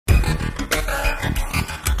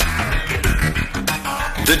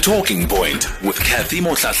The Talking Point with Kathy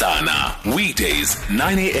Motlatlana. Weekdays,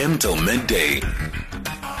 9 a.m. till midday.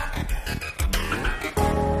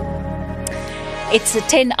 It's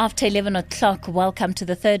 10 after 11 o'clock. Welcome to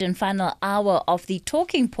the third and final hour of the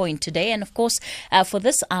Talking Point today. And of course, for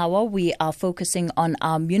this hour, we are focusing on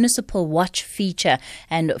our Municipal Watch feature.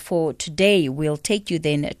 And for today, we'll take you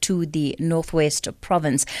then to the North West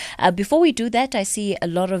Province. Before we do that, I see a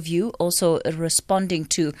lot of you also responding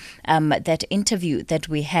to that interview that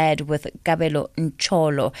we had with Kabelo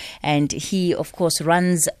Ncholo. And he, of course,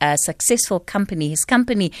 runs a successful company. His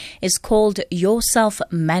company is called Yourself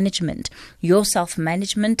Management.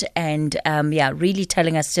 And really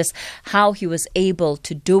telling us just how he was able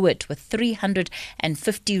to do it with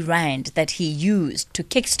 350 Rand that he used to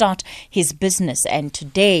kickstart his business. And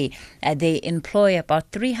today they employ about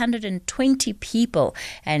 320 people.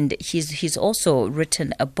 And he's also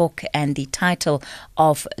written a book, and the title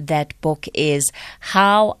of that book is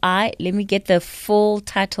let me get the full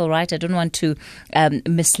title right. I don't want to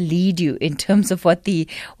mislead you in terms of what the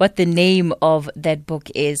name of that book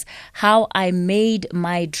is. How I Made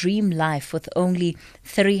My Dream Life with Only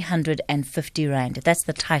 350 Rand. That's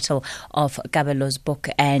the title of Kabelo's book,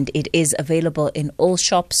 and it is available in all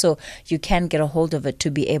shops, so you can get a hold of it to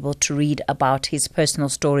be able to read about his personal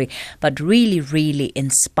story. But really, really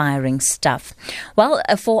inspiring stuff. Well,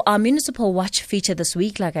 for our Municipal Watch feature this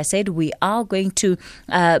week, like I said, we are going to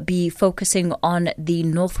be focusing on the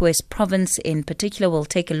Northwest Province. In particular, we'll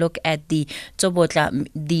take a look at the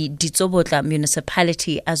Ditsobotla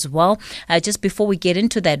Municipality as well. Just before we get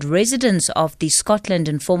into that, residents of the Scotland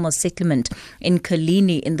informal settlement in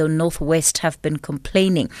Colini in the northwest have been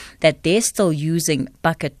complaining that they're still using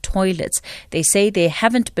bucket toilets. They say they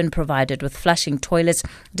haven't been provided with flushing toilets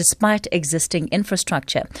despite existing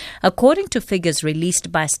infrastructure. According to figures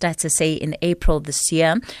released by Stats SA in April this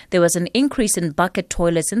year, there was an increase in bucket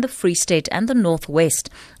toilets in the Free State and the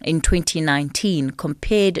Northwest in 2019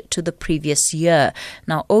 compared to the previous year.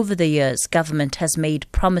 Now, over the years, government has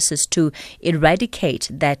made promises to eradicate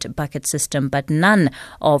that bucket system, but none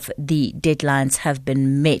of the deadlines have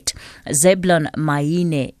been met. Zeblon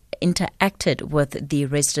Maine interacted with the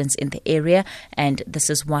residents in the area, and this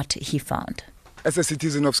is what he found. As a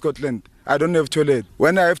citizen of Scotland, I don't have toilet.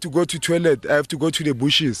 When I have to go to toilet, I have to go to the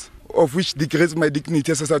bushes, of which degrades my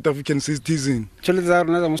dignity as a South African citizen.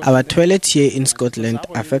 Our toilets here in Scotland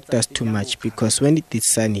affect us too much because when it is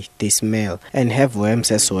sunny, they smell and have worms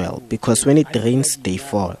as well because when it rains, they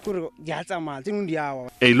fall.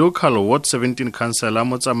 A local Ward 17 councillor,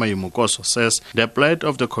 Matjoi Mogale, says the plight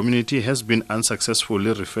of the community has been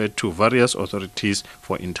unsuccessfully referred to various authorities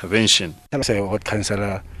for intervention. The Ward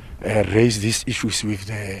councillor raised these issues with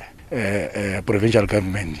the provincial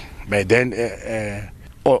government. By then,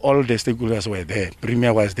 all the stakeholders were there.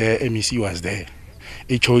 Premier was there, MEC was there,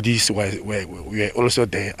 HODs were also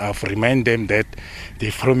there. I've reminded them that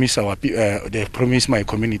they promised my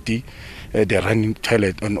community the running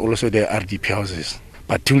toilet and also the RDP houses.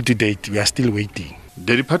 But till to date, we are still waiting.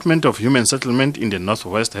 The Department of Human Settlement in the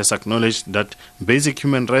Northwest has acknowledged that basic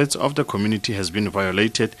human rights of the community has been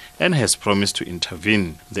violated and has promised to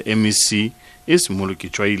intervene. The MEC is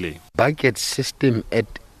Mmoloki Cwaile. Bucket system at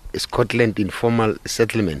Scotland informal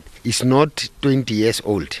settlement is not 20 years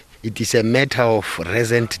old. It is a matter of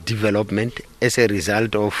recent development as a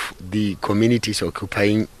result of the communities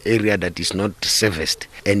occupying area that is not serviced.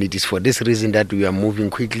 And it is for this reason that we are moving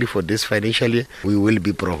quickly for this financial year. We will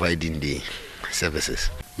be providing the services.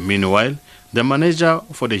 Meanwhile, the manager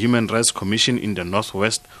for the Human Rights Commission in the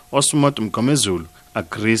Northwest, Osmot Mkomezulu,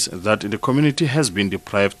 agrees that the community has been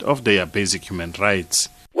deprived of their basic human rights.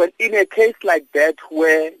 Well, in a case like that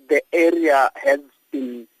where the area has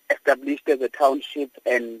been established as a township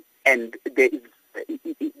and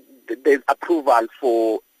there's approval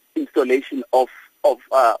for installation of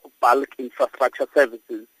bulk infrastructure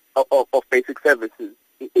services, of basic services,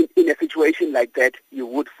 in a situation like that, you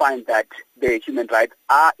would find that the human rights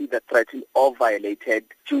are either threatened or violated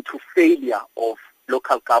due to failure of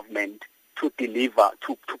local government to deliver,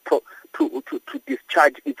 to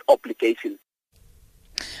discharge its obligations.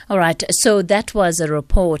 All right, so that was a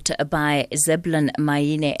report by Zeblon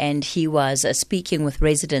Maine, and he was speaking with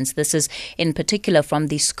residents. This is in particular from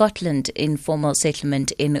the Scotland informal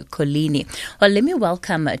settlement in Colini. Well, let me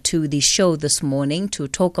welcome to the show this morning to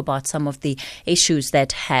talk about some of the issues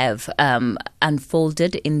that have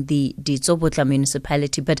unfolded in the Ditsobotla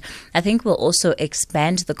Municipality, but I think we'll also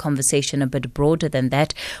expand the conversation a bit broader than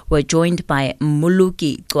that. We're joined by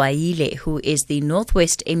Mmoloki Cwaile, who is the North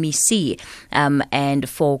West MEC and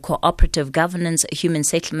for Cooperative Governance, Human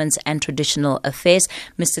Settlements and Traditional Affairs.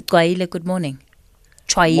 Mr. Cwaile, good morning.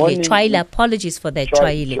 Cwaile, apologies for that,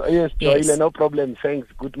 Cwaile. Yes, Cwaile, no problem. Thanks.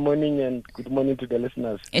 Good morning and good morning to the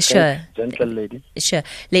listeners. Sure. Thanks, gentle lady. Sure.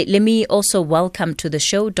 Let me also welcome to the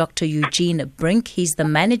show Dr. Eugene Brink. He's the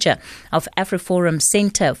manager of AfriForum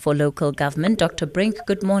Center for Local Government. Dr. Brink,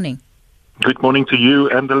 good morning. Good morning to you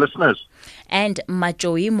and the listeners. And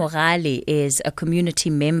Matjoi Mogale is a community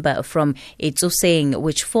member from Itsoseng,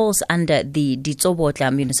 which falls under the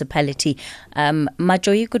Ditsobotla Municipality.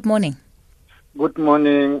 Matjoi, good morning. Good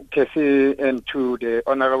morning, Kathy, and to the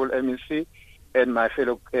Honorable MEC and my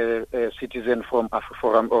fellow citizen from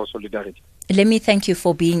AfriForum or Solidarity. Let me thank you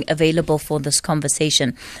for being available for this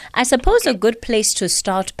conversation. I suppose a good place to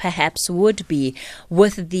start perhaps would be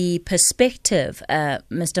with the perspective,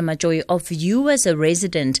 Mr. Matjoi, of you as a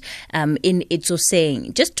resident in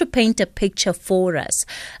Itsoseng, just to paint a picture for us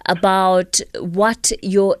about what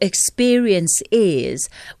your experience is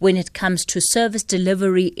when it comes to service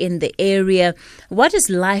delivery in the area. What is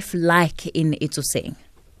life like in Itsoseng?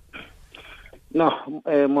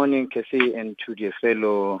 Morning, Kathy, and to the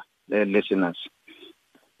fellow listeners.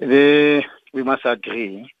 We must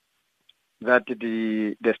agree that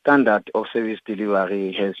the standard of service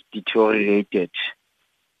delivery has deteriorated,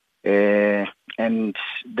 and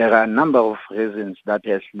there are a number of reasons that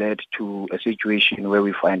has led to a situation where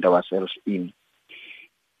we find ourselves in.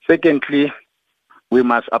 Secondly, we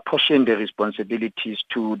must apportion the responsibilities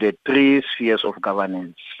to the three spheres of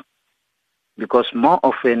governance, because more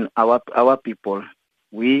often our people,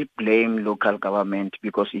 we blame local government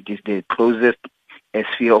because it is the closest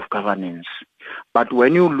sphere of governance. But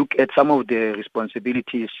when you look at some of the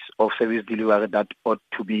responsibilities of service delivery that ought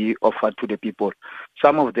to be offered to the people,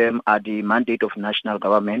 some of them are the mandate of national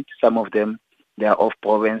government, some of them they are of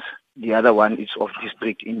province, the other one is of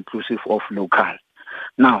district, inclusive of local.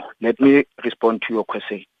 Now, let me respond to your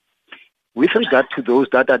question. With regard to those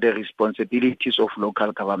that are the responsibilities of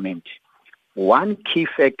local government, one key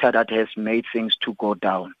factor that has made things to go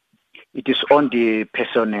down, it is on the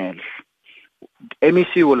personnel.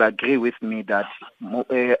 MEC will agree with me that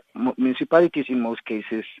municipalities in most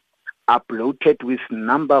cases are bloated with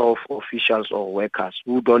number of officials or workers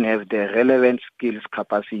who don't have the relevant skills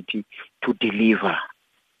capacity to deliver.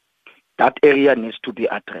 That area needs to be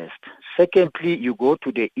addressed. Secondly, you go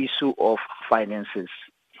to the issue of finances.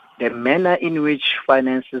 The manner in which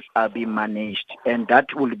finances are being managed, and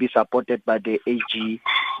that will be supported by the AG,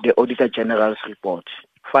 the Auditor General's report.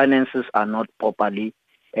 Finances are not properly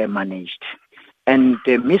managed. And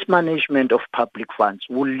the mismanagement of public funds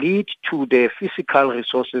will lead to the physical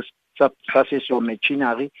resources such as your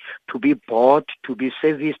machinery to be bought, to be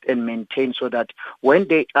serviced and maintained so that when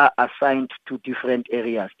they are assigned to different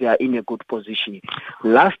areas, they are in a good position.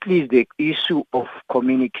 Lastly is the issue of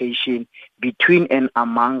communication between and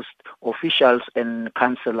amongst officials and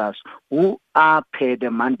councillors who are paid the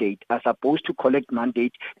mandate as opposed to collect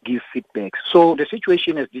mandate, give feedback. So the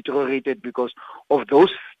situation has deteriorated because of those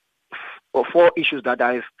four issues that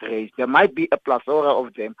I've raised. There might be a plethora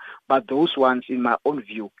of them, but those ones, in my own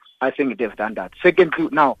view, I think they've done that. Secondly,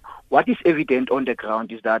 now, what is evident on the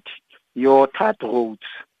ground is that your tarred roads,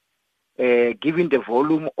 given the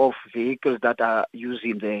volume of vehicles that are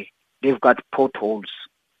using there, they've got potholes.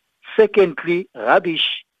 Secondly,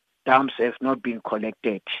 rubbish dumps have not been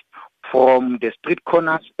collected from the street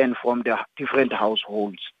corners and from the different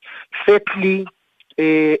households. Thirdly,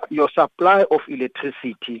 your supply of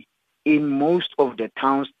electricity in most of the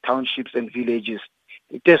towns, townships and villages,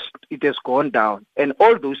 it has gone down. And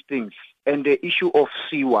all those things, and the issue of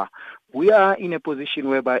sewer, we are in a position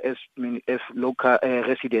whereby as local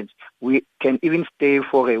residents, we can even stay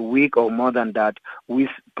for a week or more than that with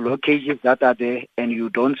blockages that are there, and you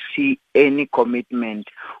don't see any commitment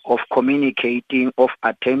of communicating, of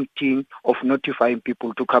attempting, of notifying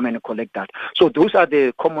people to come and collect that. So those are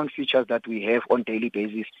the common features that we have on a daily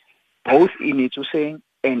basis, both in Itsoseng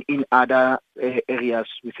and in other areas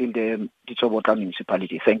within the Ditsobotla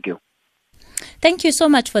Municipality. Thank you. Thank you so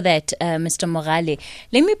much for that, Mr. Mogale.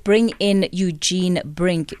 Let me bring in Eugene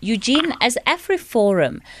Brink. Eugene, as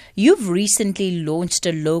AfriForum, you've recently launched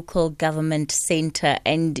a local government center,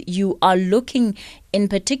 and you are looking in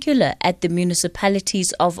particular at the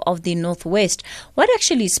municipalities of the North West. What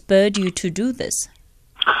actually spurred you to do this?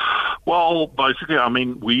 Well, basically,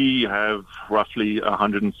 we have roughly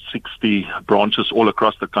 160 branches all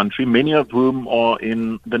across the country, many of whom are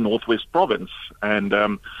in the Northwest province.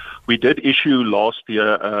 And we did issue last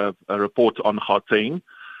year a report on Gauteng,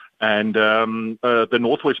 and the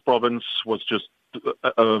Northwest province was just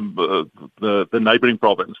the neighboring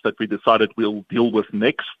province that we decided we'll deal with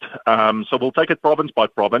next. So we'll take it province by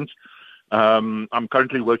province. I'm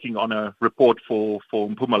currently working on a report for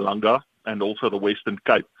Mpumalanga, and also the Western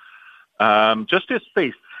Cape, just to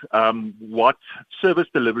assess what service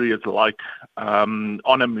delivery is like on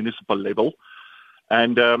a municipal level.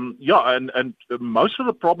 And and most of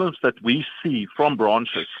the problems that we see from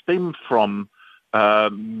branches stem from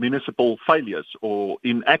municipal failures or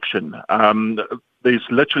inaction. There's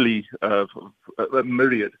literally a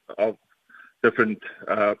myriad of different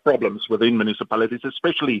problems within municipalities,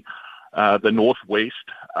 especially the Northwest.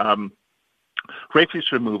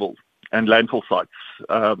 Refuse removal and landfill sites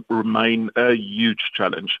remain a huge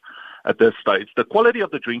challenge at this stage. The quality of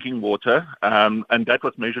the drinking water, and that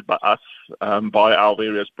was measured by us, by our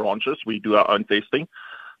various branches. We do our own testing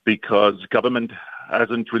because government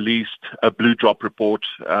hasn't released a blue drop report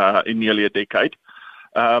in nearly a decade.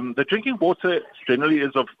 The drinking water generally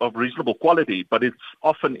is of reasonable quality, but it's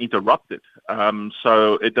often interrupted.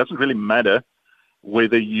 So it doesn't really matter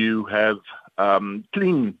whether you have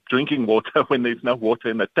clean drinking water when there's no water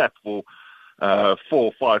in the tap for 4,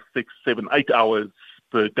 5, 6, 7, 8 hours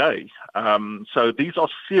per day. So these are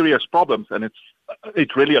serious problems, and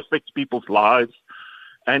it really affects people's lives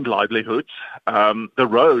and livelihoods. The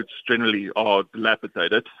roads generally are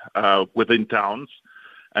dilapidated within towns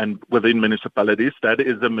and within municipalities. That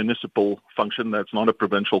is a municipal function. That's not a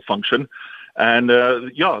provincial function. And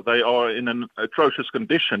they are in an atrocious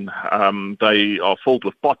condition. They are filled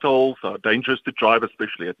with potholes, are dangerous to drive,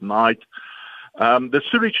 especially at night. The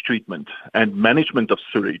sewage treatment and management of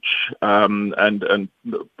sewage, and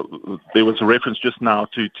there was a reference just now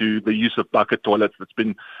to the use of bucket toilets that's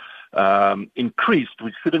been increased,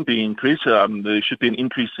 which shouldn't be increased. There should be an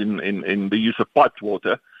increase in the use of piped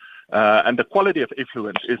water. And the quality of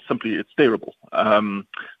effluent is it's terrible.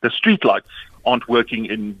 The street lights aren't working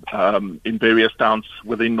in various towns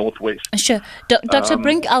within Northwest. Sure. Dr.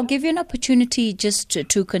 Brink, I'll give you an opportunity just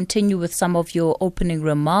to continue with some of your opening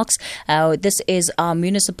remarks. This is our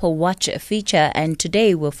Municipal Watch feature, and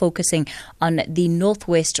today we're focusing on the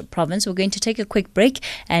Northwest Province. We're going to take a quick break,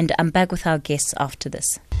 and I'm back with our guests after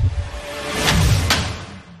this.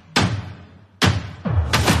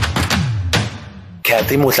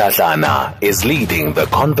 Kathy Motlatlana is leading the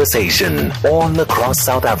conversation all across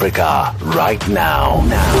South Africa right now.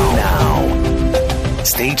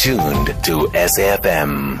 Stay tuned to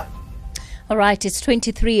SAFM. All right, it's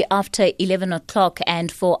 23 after 11 o'clock,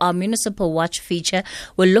 and for our Municipal Watch feature,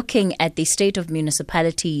 we're looking at the state of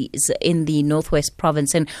municipalities in the Northwest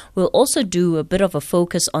Province, and we'll also do a bit of a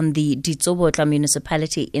focus on the Ditsobotla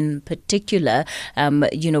Municipality in particular.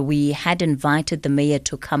 We had invited the mayor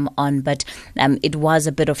to come on, but it was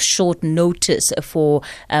a bit of short notice for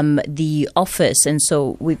the office, and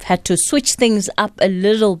so we've had to switch things up a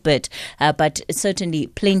little bit, but certainly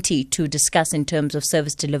plenty to discuss in terms of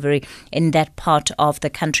service delivery in that part of the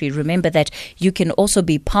country. Remember that you can also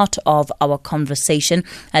be part of our conversation.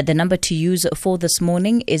 The number to use for this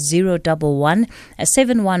morning is 011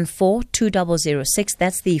 714 2006.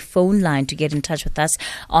 That's the phone line to get in touch with us.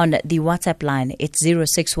 On the WhatsApp line, it's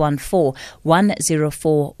 0614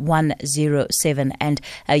 104 107. And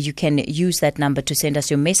you can use that number to send us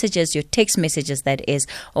your messages, your text messages, that is,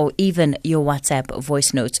 or even your WhatsApp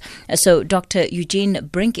voice notes. So Dr. Eugene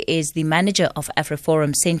Brink is the manager of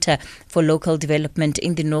AfriForum Center for Local Development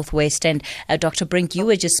in the Northwest. And Dr. Brink, you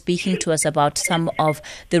were just speaking to us about some of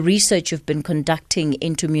the research you've been conducting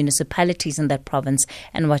into municipalities in that province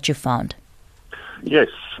and what you found. Yes,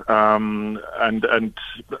 and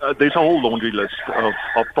there's a whole laundry list of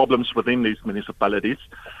problems within these municipalities.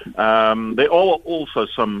 There are also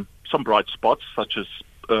some bright spots, such as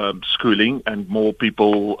schooling and more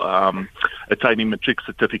people attaining matric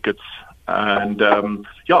certificates and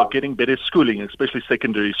getting better schooling, especially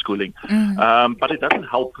secondary schooling. But it doesn't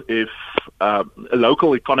help if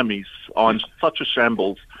local economies are in such a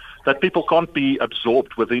shambles that people can't be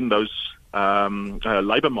absorbed within those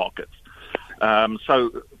labor markets.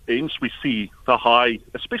 So hence we see the high,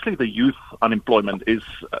 especially the youth unemployment is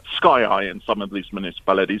sky high in some of these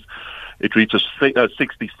municipalities. It reaches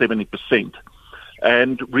 60-70%.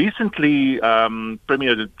 And recently,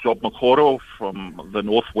 Premier Matjoi Mogale from the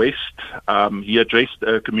Northwest, he addressed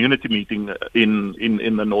a community meeting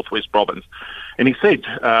in the Northwest Province. And he said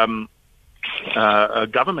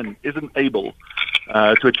government isn't able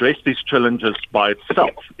to address these challenges by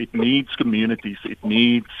itself. It needs communities. It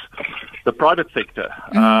needs the private sector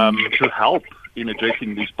to help in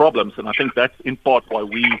addressing these problems. And I think that's in part why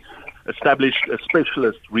we established a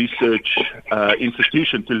specialist research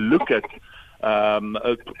institution to look at on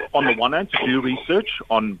the one hand, to do research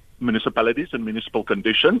on municipalities and municipal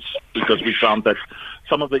conditions, because we found that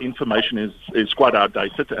some of the information is quite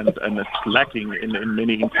outdated and it's lacking in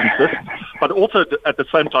many instances, but also at the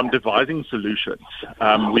same time devising solutions.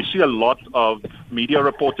 We see a lot of media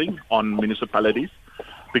reporting on municipalities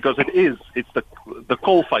because it's the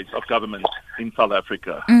coalface of government in South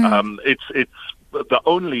Africa. It's the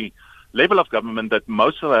only level of government that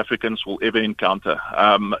most South Africans will ever encounter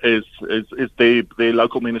is their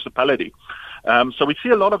local municipality. So we see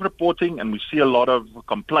a lot of reporting and we see a lot of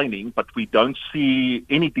complaining, but we don't see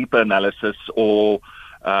any deeper analysis or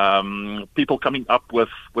people coming up with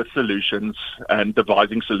solutions and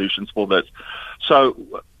devising solutions for this. So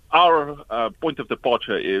our point of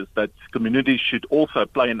departure is that communities should also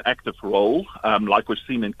play an active role, like we've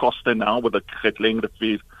seen in Costa now with the Getleng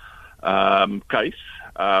case,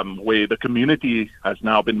 where the community has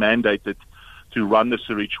now been mandated to run the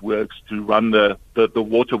sewage works, to run the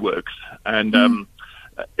water works. And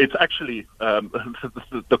it's actually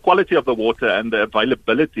the quality of the water and the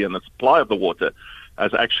availability and the supply of the water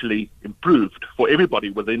has actually improved for everybody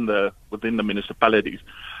within the municipalities.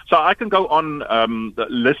 So I can go on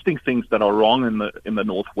listing things that are wrong in the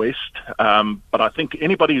Northwest, but I think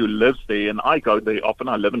anybody who lives there, and I go there often,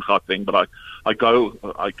 I live in Gauteng, but I go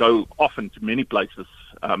often to many places.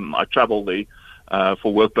 I travel there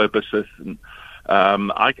for work purposes, and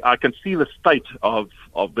I can see the state of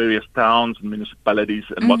various towns and municipalities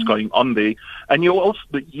and what's going on there. And you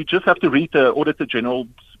just have to read the Auditor General's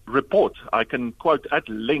report. I can quote at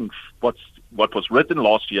length what was written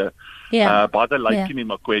last year by the late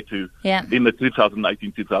Mmoloki Cwaile in the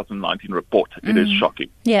 2018-2019 report. It is shocking.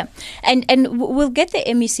 Yeah, and we'll get the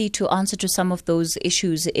MEC to answer to some of those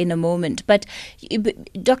issues in a moment. But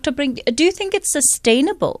Dr. Brink, do you think it's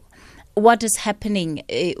sustainable what is happening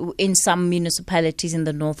in some municipalities in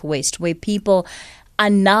the Northwest, where people are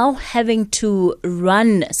now having to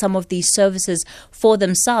run some of these services for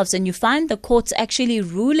themselves, and you find the courts actually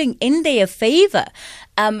ruling in their favor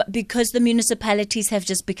because the municipalities have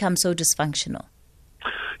just become so dysfunctional?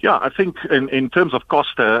 Yeah, I think in terms of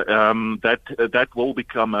Costa, that will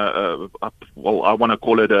become I want to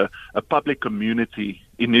call it a public community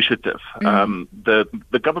initiative.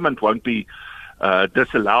 The government won't be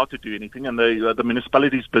disallowed to do anything, and the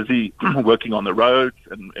municipality is busy working on the roads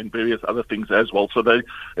and various other things as well. So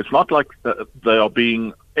it's not like they are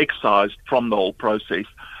being excised from the whole process,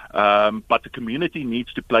 but the community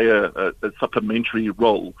needs to play a supplementary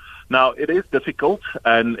role. Now, it is difficult,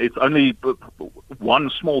 and it's only one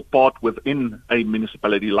small part within a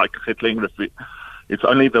municipality like Getleng. It's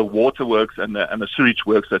only the waterworks and the sewage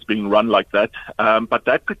works that's being run like that. But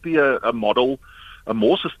that could be a model, a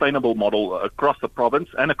more sustainable model across the province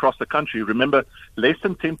and across the country. Remember, less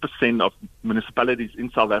than 10% of municipalities in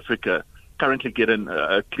South Africa currently get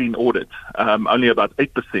a clean audit. Only about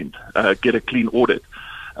 8% get a clean audit.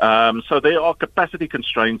 So there are capacity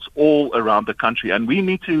constraints all around the country, and we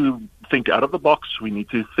need to think out of the box. We need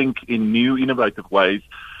to think in new, innovative ways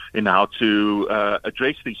in how to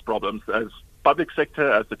address these problems as public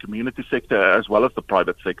sector, as the community sector, as well as the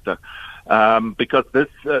private sector. Because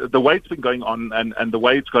the way it's been going on and the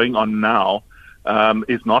way it's going on now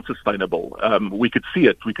is not sustainable. We could see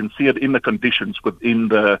it. We can see it in the conditions within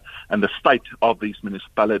the state of these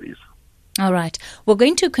municipalities. All right. We're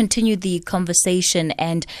going to continue the conversation,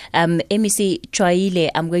 and Mmoloki Cwaile,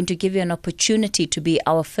 I'm going to give you an opportunity to be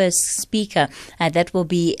our first speaker. That will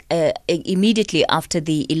be immediately after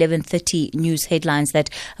the 11:30 news headlines that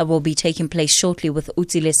will be taking place shortly with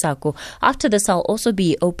Itsoseng. After this, I'll also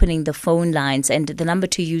be opening the phone lines, and the number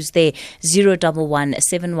to use there,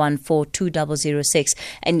 011-714-2006.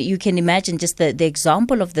 And you can imagine just the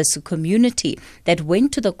example of this community that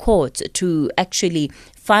went to the court to actually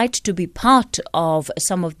fight to be part of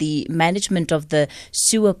some of the management of the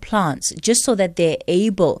sewer plants, just so that they're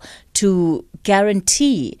able to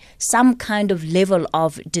guarantee some kind of level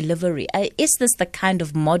of delivery. Is this the kind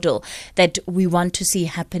of model that we want to see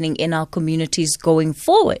happening in our communities going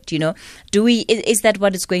forward? You know, is that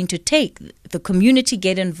what it's going to take? The community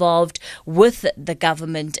get involved with the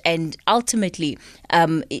government, and ultimately,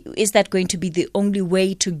 is that going to be the only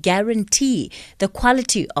way to guarantee the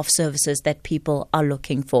quality of services that people are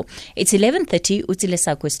looking for? It's 11:30.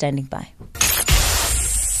 Itsoseng is standing by.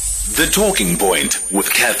 The Talking Point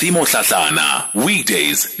with Kathy Mohlahlana,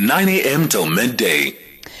 weekdays 9 a.m. till midday.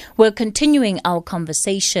 We're continuing our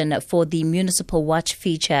conversation for the Municipal Watch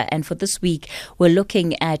feature, and for this week, we're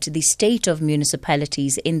looking at the state of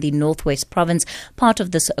municipalities in the North West Province. Part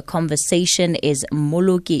of this conversation is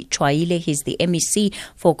Mmoloki Cwaile. He's the MEC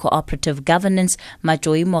for Cooperative Governance.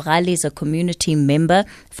 Matjoi Mogale is a community member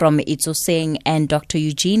from Itsoseng, and Dr.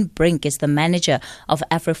 Eugene Brink is the manager of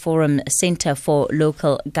AfriForum Center for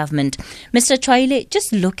Local Government. Mr. Cwaile,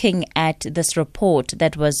 just looking at this report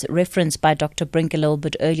that was referenced by Dr. Brink a little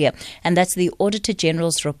bit earlier, and that's the Auditor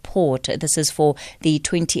General's report. This is for the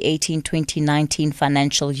 2018-2019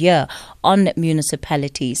 financial year on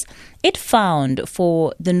municipalities. It found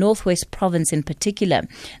for the Northwest Province in particular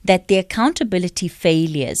that the accountability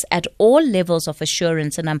failures at all levels of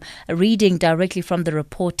assurance, and I'm reading directly from the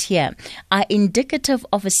report here, are indicative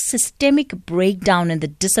of a systemic breakdown in the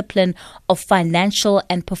discipline of financial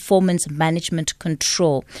and performance management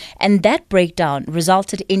control. And that breakdown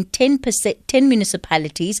resulted in 10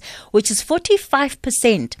 municipalities, which is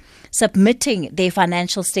 45%, submitting their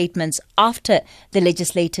financial statements after the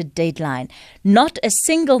legislated deadline. Not a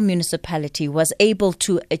single municipality was able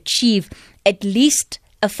to achieve at least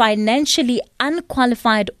a financially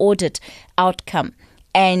unqualified audit outcome.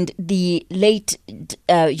 And the late,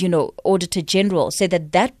 Auditor General said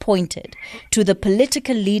that pointed to the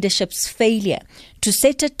political leadership's failure to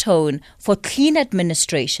set a tone for clean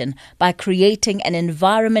administration by creating an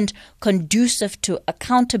environment conducive to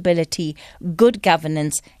accountability, good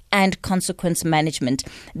governance, and consequence management.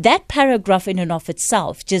 That paragraph in and of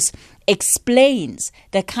itself just explains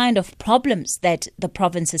the kind of problems that the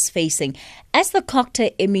province is facing. As the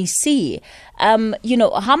COCTA MEC,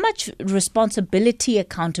 how much responsibility,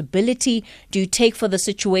 accountability do you take for the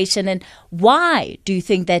situation, and why do you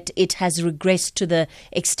think that it has regressed to the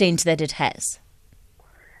extent that it has?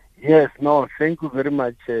 Yes, no, thank you very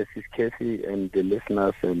much, Sis Casey, and the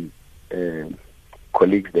listeners and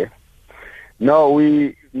colleagues there. No,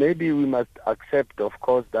 we must accept, of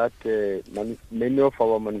course, that many of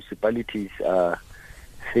our municipalities are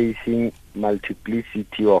facing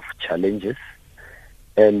multiplicity of challenges,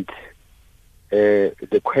 and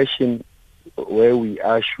the question where we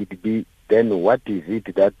are should be then what is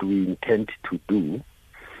it that we intend to do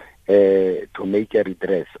to make a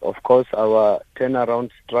redress. Of course, our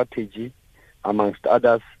turnaround strategy, amongst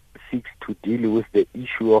others, seeks to deal with the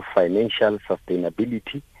issue of financial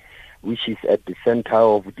sustainability, which is at the center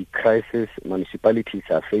of the crisis municipalities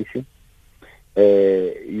are facing.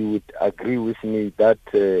 You would agree with me that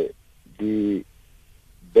the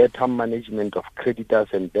better management of creditors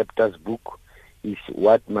and debtors book is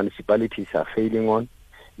what municipalities are failing on.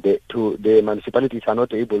 The municipalities are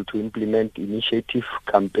not able to implement initiative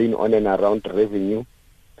campaign on and around revenue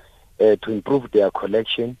to improve their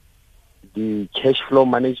collection. The cash flow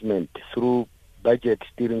management through budget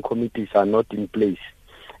steering committees are not in place.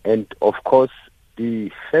 And of course,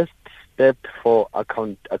 the first step for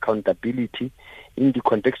accountability in the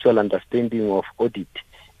contextual understanding of audit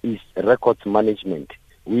is records management.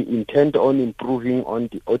 We intend on improving on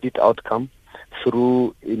the audit outcome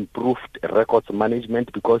through improved records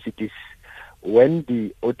management, because it is when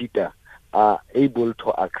the auditor are able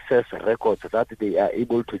to access records that they are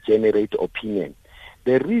able to generate opinion.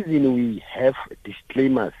 The reason we have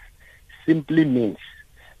disclaimers simply means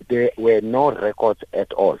there were no records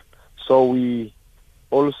at all. So we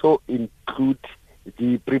also include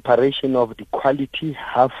the preparation of the quality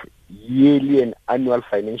half-yearly and annual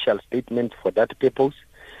financial statement for that purpose.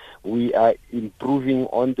 We are improving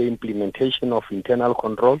on the implementation of internal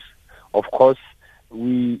controls. Of course,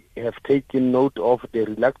 we have taken note of the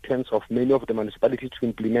reluctance of many of the municipalities to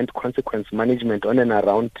implement consequence management on and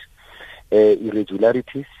around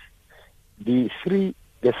irregularities. The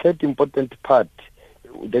third important part,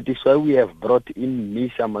 that is why we have brought in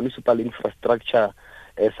MISA, Municipal Infrastructure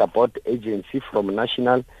Support Agency, from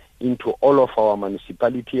national into all of our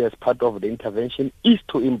municipality as part of the intervention, is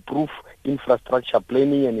to improve infrastructure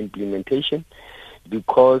planning and implementation,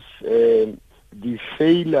 because the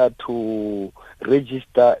failure to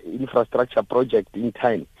register infrastructure project in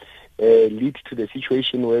time leads to the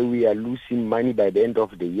situation where we are losing money by the end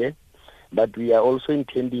of the year. But we are also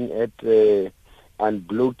intending at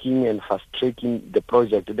unblocking and fast-tracking the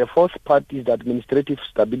project. The fourth part is the administrative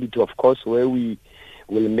stability, of course, where we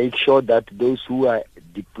will make sure that those who are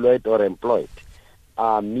deployed or employed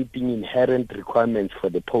are meeting inherent requirements for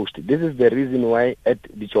the post. This is the reason why at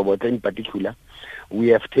Ditsobotla in particular, we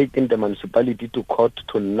have taken the municipality to court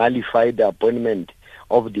to nullify the appointment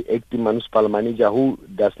of the acting municipal manager who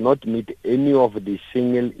does not meet any of the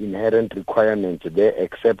single inherent requirements there,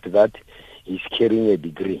 except that he's carrying a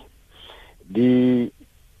degree. The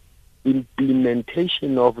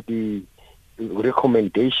implementation of the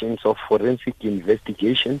recommendations of forensic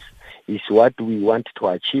investigations is what we want to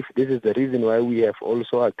achieve. This is the reason why we have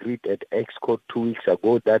also agreed at ExCo 2 weeks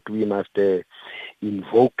ago that we must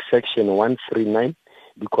invoke Section 139,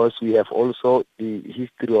 because we have also the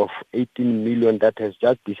history of 18 million that has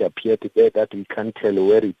just disappeared there that we can't tell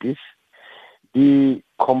where it is. The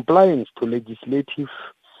compliance to legislative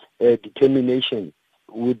determination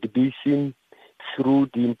would be seen through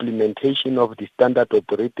the implementation of the standard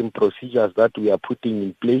operating procedures that we are putting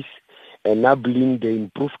in place, enabling the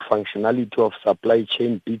improved functionality of supply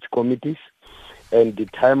chain bids committees and the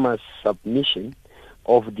timer's submission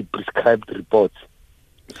of the prescribed reports.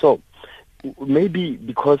 So, maybe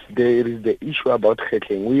because there is the issue about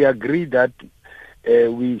Kheteng, we agree that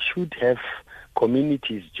we should have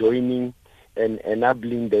communities joining and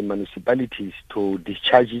enabling the municipalities to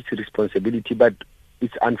discharge its responsibility, but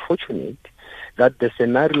it's unfortunate that the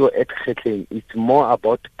scenario at Kheteng is more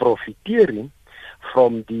about profiteering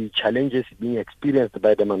from the challenges being experienced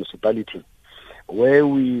by the municipality, where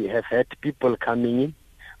we have had people coming in,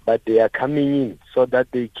 but they are coming in so that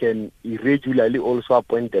they can irregularly also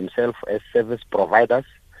appoint themselves as service providers,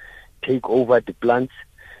 take over the plants,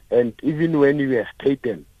 and even when we have paid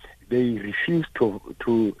them, they refuse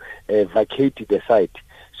to vacate the site.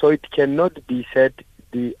 So it cannot be said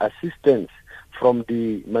the assistance from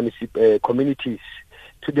the communities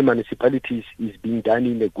to the municipalities is being done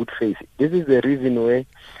in a good faith. This is the reason why,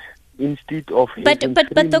 instead of but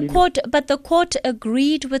the court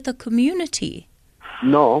agreed with the community.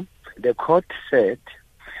 No, the court said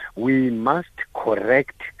we must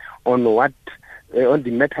correct on on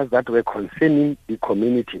the matters that were concerning the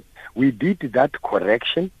community. We did that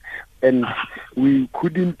correction, and we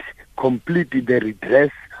couldn't complete the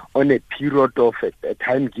redress on a period of a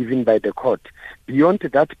time given by the court. Beyond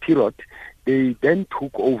that period, they then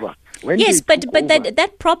took over.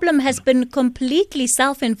 That problem has been completely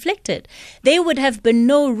self-inflicted. There would have been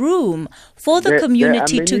no room for the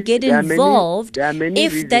community to get involved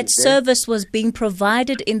if that service was being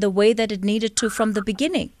provided in the way that it needed to from the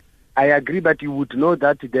beginning. I agree, but you would know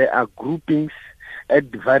that there are groupings at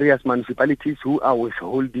various municipalities who are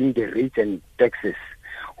withholding the rates and taxes,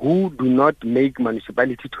 who do not make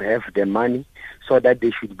municipality to have the money so that they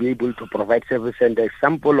should be able to provide service. And the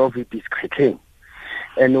example of it is Kheteng.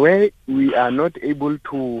 And where we are not able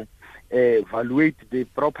to evaluate the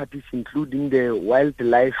properties, including the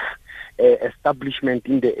wildlife establishment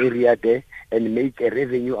in the area there, and make a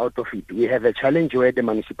revenue out of it, we have a challenge where the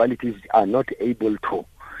municipalities are not able to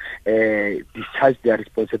discharge their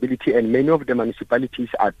responsibility, and many of the municipalities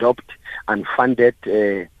adopt unfunded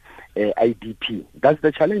IDP. That's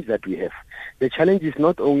the challenge that we have. The challenge is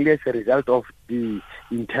not only as a result of the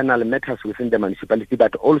internal matters within the municipality,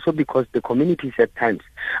 but also because the communities at times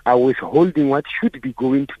are withholding what should be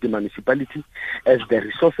going to the municipality as the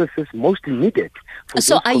resources is most needed.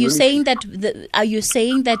 So are you saying that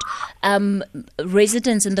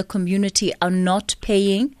residents in the community are not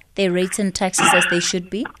paying their rates and taxes as they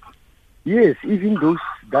should be? Yes, even those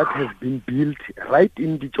that have been built right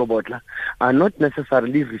in Ditsobotla are not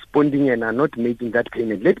necessarily responding and are not making that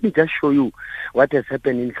payment. Let me just show you what has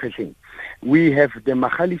happened in Kheteng. We have the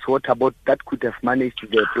Magalis water board that could have managed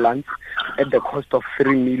their plants at the cost of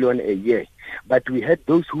 3 million a year. But we had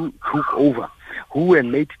those who took over, who were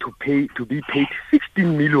made to be paid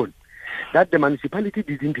 16 million that the municipality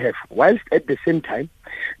didn't have, whilst at the same time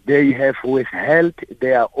they have withheld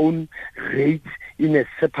their own rates in a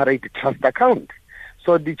separate trust account.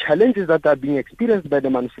 So the challenges that are being experienced by the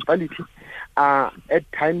municipality are at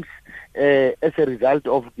times as a result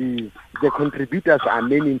of the contributors are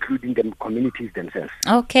many, including the communities themselves.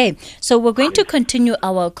 Okay, so we're going to continue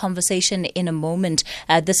our conversation in a moment.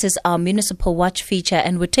 This is our Municipal Watch feature,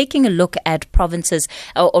 and we're taking a look at provinces,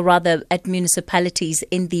 or rather at municipalities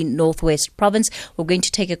in the North West province. We're going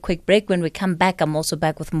to take a quick break. When we come back, I'm also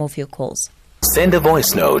back with more of your calls. Send a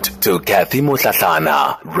voice note to Kathy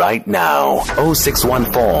Mutlatlana right now.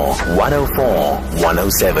 0614 104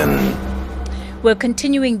 107. We're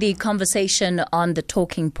continuing the conversation on the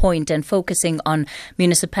talking point and focusing on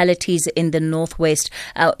municipalities in the Northwest.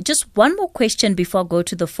 Just one more question before I go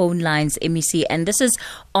to the phone lines, MEC, and this is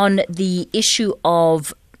on the issue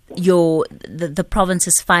of the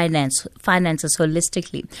province's finances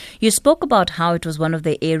holistically. You spoke about how it was one of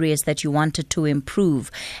the areas that you wanted to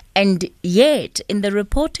improve, And yet, in the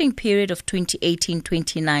reporting period of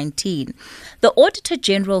 2018-2019, the Auditor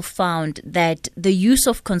General found that the use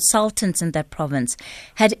of consultants in that province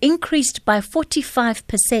had increased by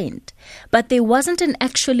 45%, but there wasn't an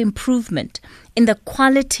actual improvement in the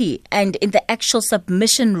quality and in the actual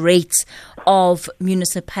submission rates of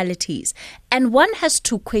municipalities. And one has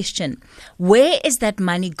to question, where is that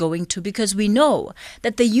money going to? Because we know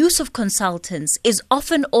that the use of consultants is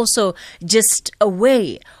often also just a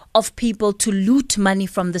way of people to loot money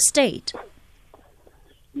from the state.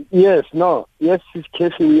 Yes,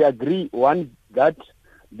 Casey, we agree. One, that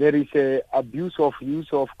there is a abuse of use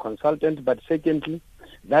of consultants, but secondly,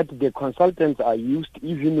 that the consultants are used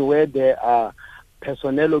even where there are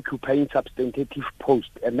personnel occupying substantive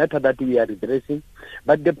posts, a matter that we are addressing.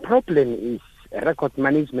 But the problem is record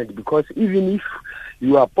management, because even if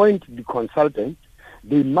you appoint the consultant,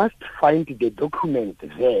 they must find the document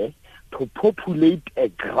there to populate a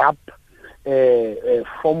graph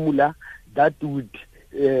formula that would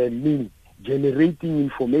mean generating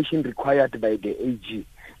information required by the AG.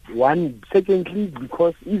 One, secondly,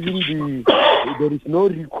 because even there is no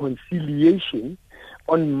reconciliation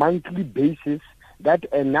on monthly basis that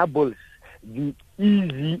enables the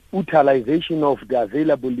easy utilization of the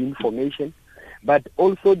available information, but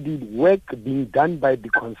also the work being done by the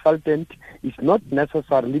consultant is not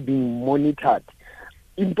necessarily being monitored.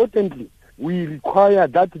 Importantly, we require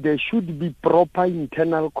that there should be proper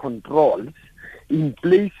internal controls in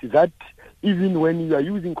place, that even when you are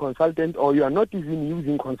using consultant or you are not even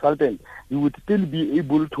using consultant, you would still be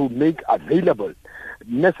able to make available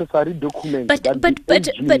necessary documents. But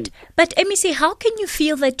MEC, how can you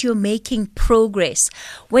feel that you're making progress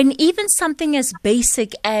when even something as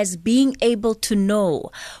basic as being able to know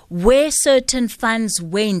where certain funds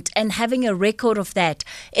went and having a record of that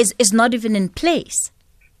is not even in place?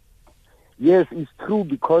 Yes, it's true,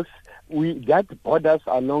 because that borders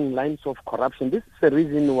along lines of corruption. This is the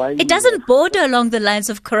reason why... It doesn't border along the lines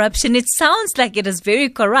of corruption. It sounds like it is very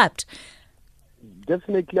corrupt.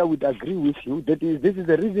 Definitely, I would agree with you. This is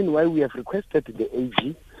the reason why we have requested the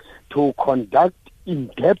AG to conduct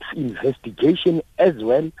in-depth investigation as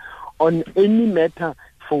well on any matter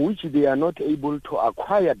for which they are not able to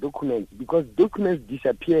acquire documents, because documents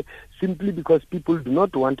disappear simply because people do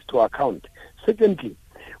not want to account. Secondly,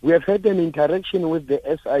 we have had an interaction with the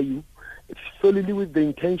SIU solely with the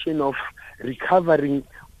intention of recovering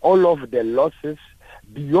all of the losses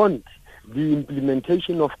beyond the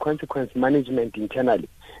implementation of consequence management internally.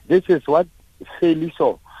 This is what fairly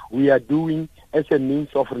so we are doing as a means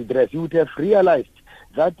of redress. You would have realized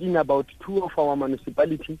that in about 2 of our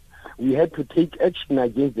municipalities, we had to take action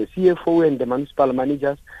against the CFO and the municipal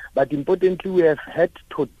managers, but importantly, we have had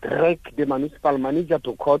to drag the municipal manager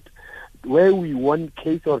to court, where we won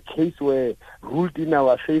case were ruled in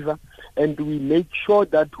our favor, and we make sure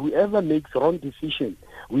that whoever makes wrong decision,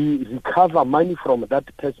 we recover money from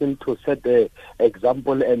that person to set an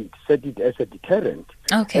example and set it as a deterrent.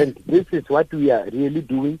 Okay. And this is what we are really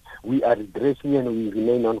doing. We are redressing and we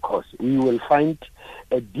remain on course. We will find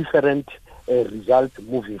a different result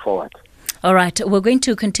moving forward. All right, we're going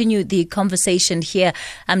to continue the conversation here.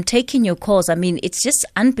 I'm taking your calls. I mean, it's just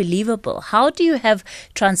unbelievable. How do you have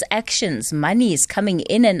transactions, monies coming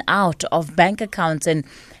in and out of bank accounts, and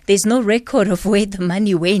there's no record of where the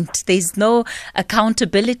money went? There's no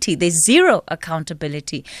accountability. There's zero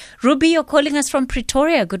accountability. Ruby, you're calling us from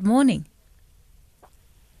Pretoria. Good morning.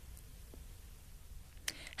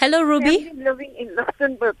 Hello, Ruby. I'm living in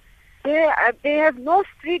Luxembourg. They have no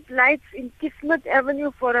street lights in Kismet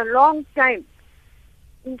Avenue for a long time.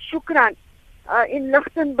 In Shukran, in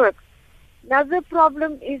Luxembourg. Another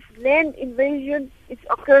problem is land invasion is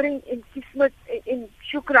occurring in Kismet, in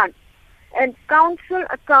Shukran. And council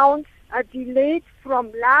accounts are delayed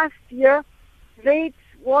from last year. Rates,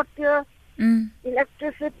 water,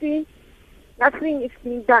 electricity, nothing is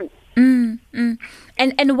being done.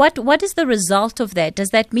 And what is the result of that? Does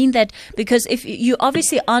that mean that, because if you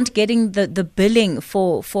obviously aren't getting the billing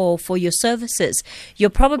for your services, you're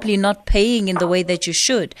probably not paying in the way that you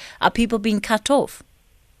should? Are people being cut off?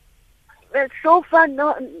 Well, so far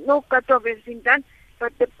no cut-off has been done,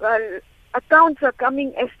 but the accounts are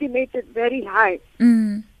coming estimated very high.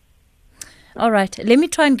 All right. Let me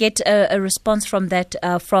try and get a response from that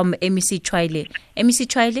from MEC Cwaile. MEC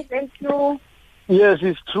Cwaile? Thank you. Yes,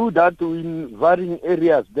 it's true that in varying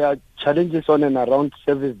areas there are challenges on and around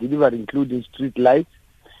service delivery, including street lights,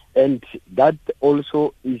 and that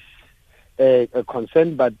also is a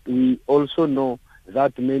concern, but we also know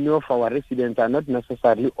that many of our residents are not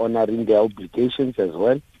necessarily honoring their obligations as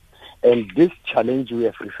well. And this challenge we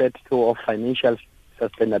have referred to of financial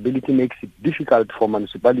sustainability makes it difficult for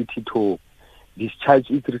municipality to discharge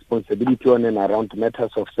its responsibility on and around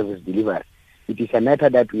matters of service delivery. It is a matter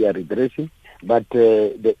that we are addressing, but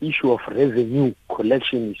the issue of revenue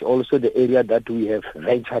collection is also the area that we have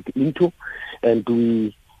ventured into, and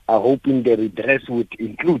we are hoping the redress would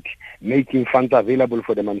include making funds available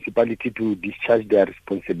for the municipality to discharge their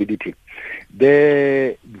responsibility.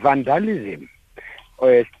 The vandalism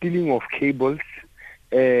or stealing of cables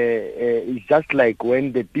is just like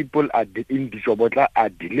when the people in Ditsobotla are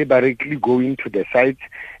deliberately going to the sites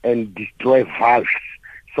and destroy valves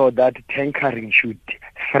so that tankering should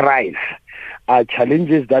thrive, are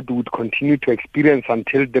challenges that would continue to experience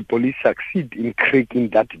until the police succeed in cracking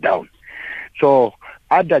that down. So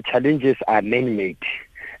other challenges are man-made.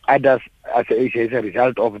 Others as a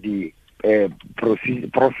result of the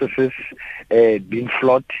processes being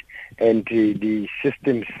flawed and the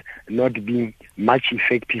systems not being much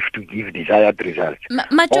effective to give desired results.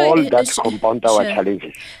 All that compound our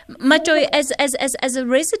challenges. Matjoi, as a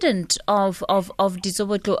resident of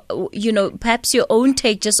Ditsobotla, perhaps your own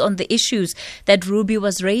take just on the issues that Ruby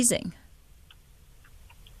was raising.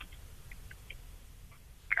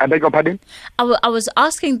 I beg your pardon? I was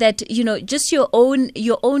asking that, just your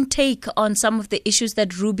own take on some of the issues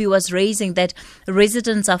that Ruby was raising, that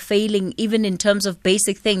residents are failing even in terms of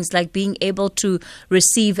basic things like being able to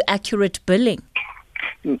receive accurate billing.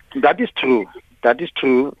 That is true. That is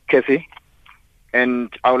true, Kathy.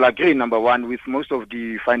 And I will agree, number one, with most of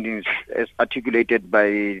the findings as articulated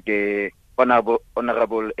by the Honorable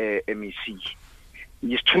MEC.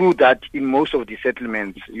 It's true that in most of the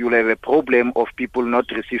settlements, you'll have a problem of people not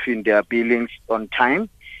receiving their billings on time.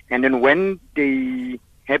 And then when they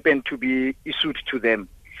happen to be issued to them,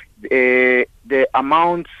 the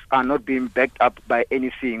amounts are not being backed up by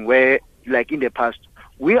anything, where, like in the past,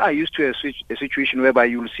 we are used to a situation whereby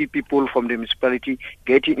you will see people from the municipality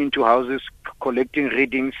getting into houses, collecting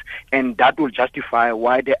readings, and that will justify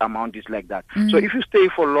why the amount is like that. So if you stay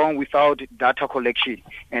for long without data collection,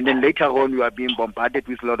 and then later on you are being bombarded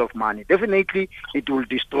with a lot of money, definitely it will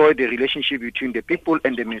destroy the relationship between the people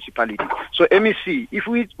and the municipality. So MEC, if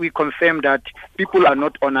we confirm that people are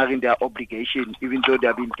not honoring their obligation, even though they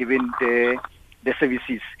have been given the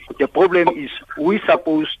services, the problem is we're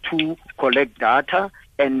supposed to collect data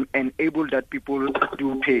and enable that people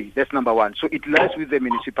do pay. That's number one. So it lies with the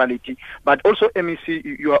municipality. But also,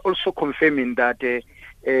 MEC, you are also confirming that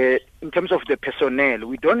in terms of the personnel,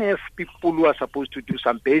 we don't have people who are supposed to do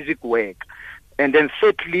some basic work. And then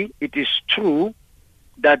thirdly, it is true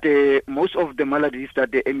that most of the maladies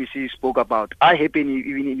that the MEC spoke about are happening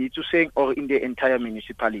even in Itsoseng or in the entire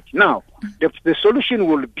municipality. Now, the solution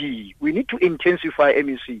will be, we need to intensify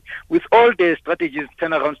MEC with all the strategies,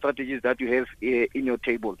 turnaround strategies that you have in your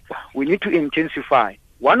table. We need to intensify.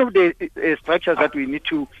 One of the structures that we need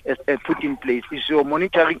to put in place is your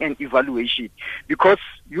monitoring and evaluation, because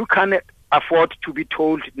you can't afford to be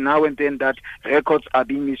told now and then that records are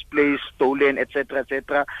being misplaced, stolen, etc.,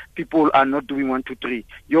 etc. People are not doing 1, 2, 3.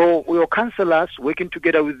 Your councillors, working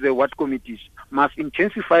together with the ward committees, must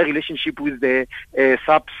intensify relationship with the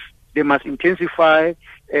subs. They must intensify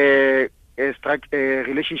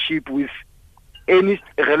relationship with any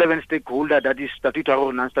relevant stakeholder that is statutory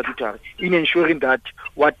or non-statutory, in ensuring that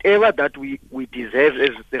whatever that we deserve as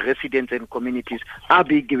the residents and communities are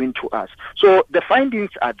being given to us. So the findings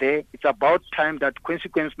are there. It's about time that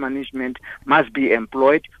consequence management must be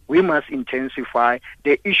employed. We must intensify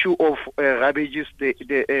the issue of rubbish,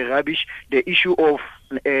 the issue of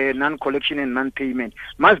non-collection and non-payment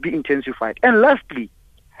must be intensified. And lastly,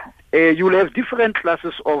 you will have different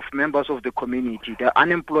classes of members of the community, the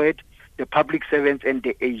unemployed, the public servants, and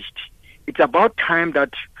the aged. It's about time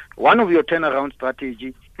that one of your turnaround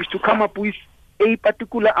strategy is to come up with a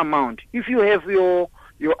particular amount. If you have your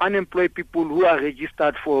unemployed people who are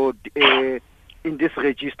registered for in this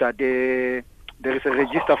register, there is a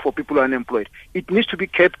register for people who are unemployed. It needs to be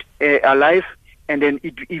kept alive, and then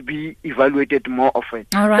it be evaluated more often.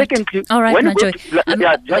 All right. Secondly, all right,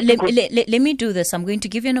 Matjoi. Let me do this. I'm going to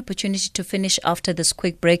give you an opportunity to finish after this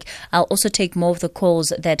quick break. I'll also take more of the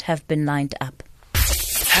calls that have been lined up.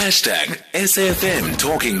 #SFM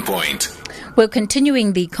Talking Point. We're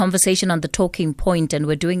continuing the conversation on the Talking Point, and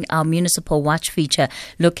we're doing our Municipal Watch feature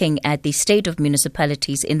looking at the state of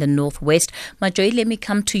municipalities in the Northwest. Matjoi, let me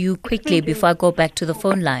come to you quickly before I go back to the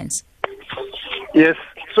phone lines. Yes.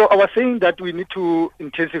 So I was saying that we need to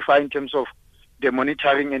intensify in terms of the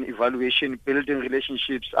monitoring and evaluation, building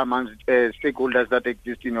relationships amongst stakeholders that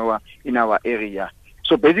exist in our area.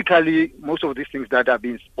 So basically, most of these things that are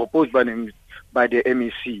being proposed by the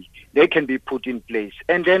MEC, they can be put in place.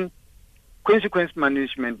 And then consequence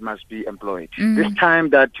management must be employed. This time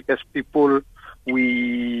that as people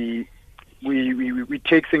we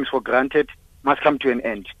take things for granted must come to an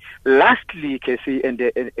end. Lastly, Casey and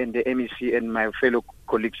the MEC and my fellow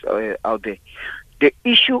colleagues out there, the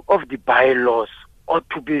issue of the bylaws ought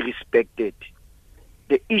to be respected.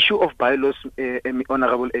 The issue of bylaws,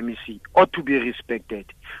 Honorable MEC, ought to be respected.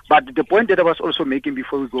 But the point that I was also making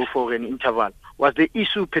before we go for an interval was the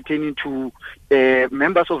issue pertaining to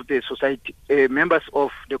members of the society, members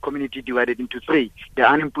of the community divided into three: the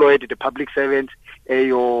unemployed, the public servants,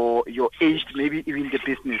 your aged, maybe even the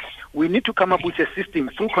business. We need to come up with a system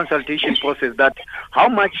through consultation process that how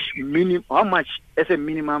much as a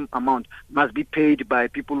minimum amount must be paid by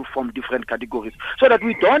people from different categories, so that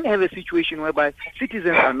we don't have a situation whereby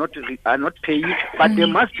citizens are not paid, but there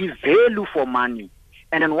must be value for money.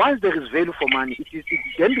 And then once there is value for money, it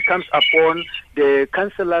then becomes upon the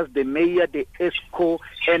councillors, the mayor, the ESCO,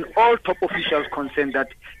 and all top officials concerned that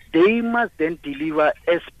they must then deliver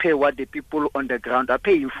as per what the people on the ground are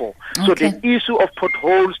paying for. Okay. So the issue of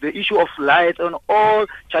potholes, the issue of lights, and all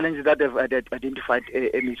challenges that have identified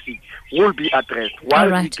MEC will be addressed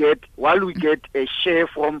while we get a share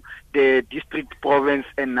from the district, province,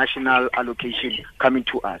 and national allocation coming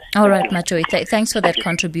to us. All right, Matjoi, thanks for that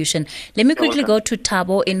contribution. Let me quickly go to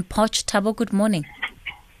Thabo in Poch. Thabo, good morning.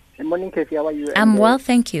 Good morning, Casey. How are you? I'm well,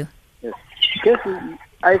 thank you. Yes. Casey,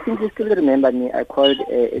 I think you still remember me. I called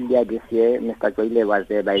earlier this year. Mr. Cwaile was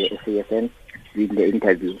there by the SASN doing the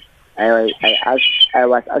interview. I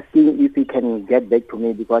was asking if he can get back to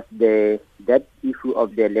me because that issue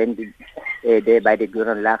of the land there by the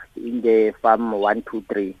Guron in the farm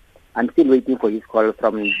 123. I'm still waiting for his call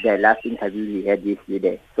from the last interview we had this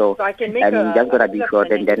year. So I can make I'm just gonna be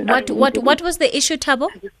short and then. What was the issue, Thabo?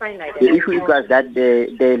 The issue was that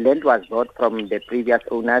the land was bought from the previous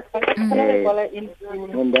owners, and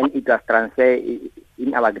then it was transferred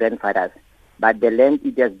in our grandfathers. But the land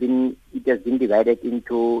it has been divided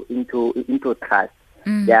into trusts.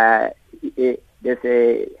 There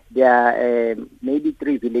are maybe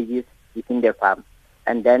 3 villages within the farm,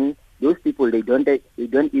 and then those people they don't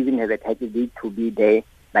even have a title deed to be there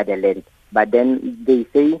by the land. But then they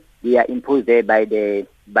say they are imposed there by the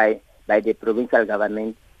provincial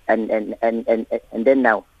government, and then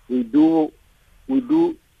now we do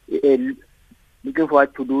looking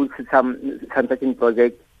forward to do some certain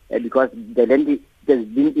project because the land has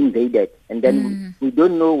been invaded, and then we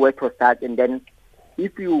don't know where to start. And then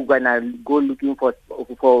if you gonna go looking for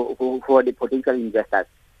the potential investors,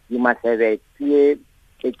 you must have a clear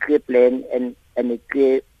plan and a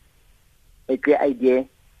clear idea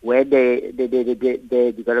where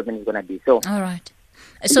the development is going to be. So, all right.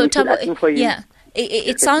 So, Thabo, yeah,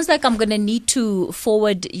 it sounds like I'm going to need to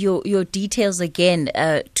forward your details again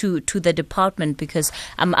to the department because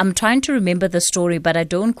I'm trying to remember the story, but I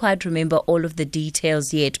don't quite remember all of the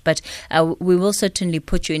details yet. But we will certainly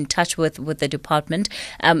put you in touch with the department.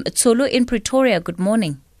 Tsolo in Pretoria, good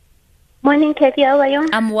morning. Morning, Kathy. How are you?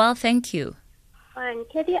 I'm well, thank you. Fine.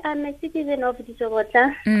 Kathy, I'm a citizen of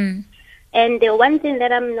Ditsobotla. And the one thing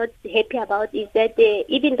that I'm not happy about is that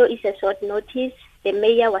even though it's a short notice, the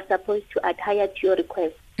mayor was supposed to adhere to your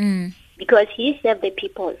request because he served the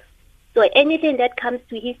people. So anything that comes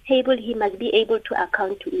to his table, he must be able to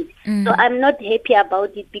account to it. So I'm not happy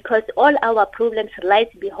about it because all our problems lies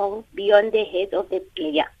beyond the head of the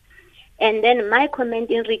mayor. And then my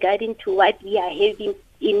comment in regarding to what we are having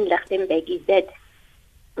in Lichtenburg is that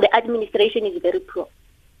the administration is very poor.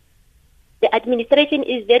 The administration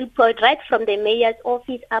is very poor right from the mayor's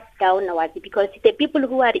office up downwards because the people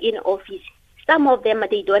who are in office, some of them,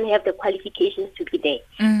 they don't have the qualifications to be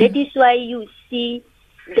there. That is why you see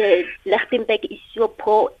the Lichtenburg is so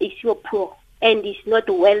poor, and is not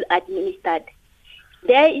well administered.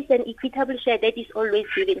 There is an equitable share that is always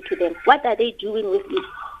given to them. What are they doing with it?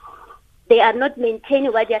 They are not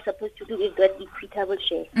maintaining what they are supposed to do with that equitable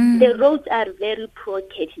share. The roads are very poor,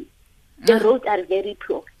 Katie. The roads are very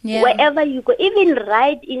poor. Yeah. Wherever you go, even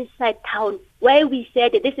right inside town, where we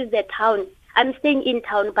said this is the town, I'm staying in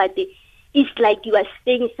town, but it's like you are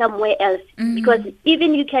staying somewhere else. Because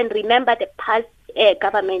even you can remember the past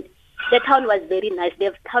government, the town was very nice,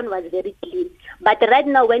 the town was very clean. But right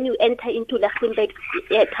now, when you enter into Lichtenburg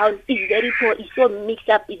town, it's very poor, it's so mixed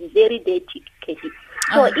up, it's very dirty, Katie.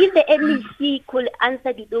 So if the MEC could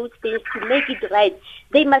answer to those things to make it right,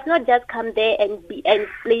 they must not just come there and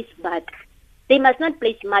play smart. They must not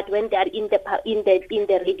play smart when they are in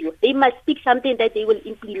the radio. They must speak something that they will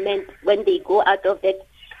implement when they go out of that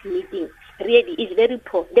meeting. Really, it's very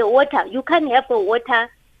poor. The water, you can't have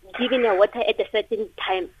giving a water at a certain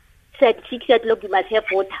time. Said 6 o'clock you must have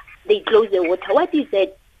water. They close the water. What is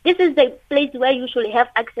that? This is the place where you should have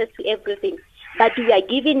access to everything. But we are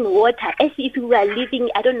giving water as if we are living,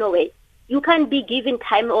 I don't know where. You can't be given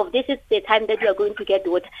time of this is the time that you are going to get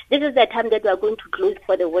water. This is the time that you are going to close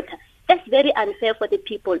for the water. That's very unfair for the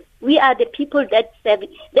people. We are the people that serve.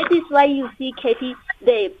 That is why you see, Kathy,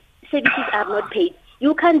 the services are not paid.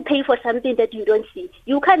 You can't pay for something that you don't see.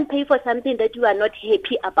 You can't pay for something that you are not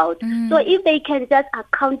happy about. So if they can just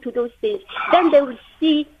account to those things, then they will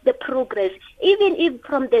see the progress. Even if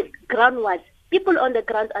from the groundwards, people on the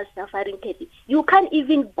ground are suffering, Kathy. You can't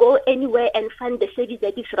even go anywhere and find the service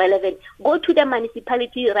that is relevant. Go to the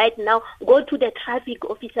municipality right now. Go to the traffic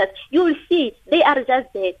officers. You will see they are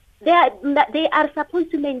just there. They are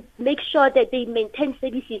supposed to make sure that they maintain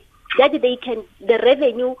services, that they can, the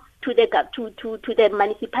revenue to the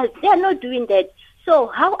municipality. They are not doing that. So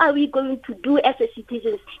how are we going to do as a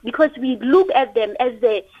citizens? Because we look at them as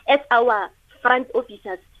our front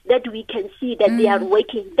officers, that we can see that they are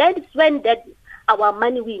working. That's when our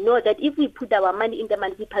money, we know that if we put our money in the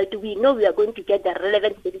municipality, we know we are going to get the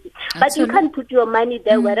relevant services. But you can't put your money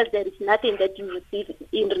there whereas there is nothing that you receive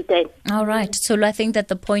in return. All right. So I think that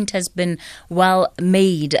the point has been well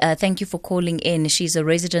made. Thank you for calling in. She's a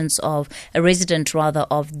resident of the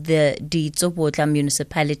Ditsobotla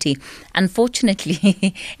Municipality.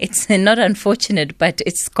 Unfortunately, it's not unfortunate, but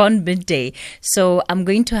it's gone midday. So I'm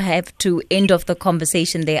going to have to end off the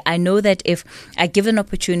conversation there. I know that if I give an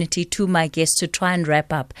opportunity to my guests to try and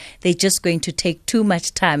wrap up, they're just going to take too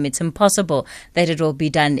much time. It's impossible that it will be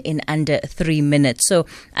done in under 3 minutes. So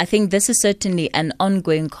I think this is certainly an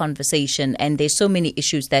ongoing conversation, and there's so many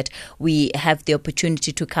issues that we have the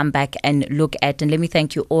opportunity to come back and look at. And let me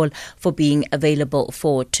thank you all for being available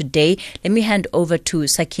for today. Let me hand over to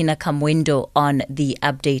Sakina Kamwendo on the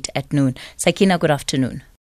update at noon. Sakina, good afternoon.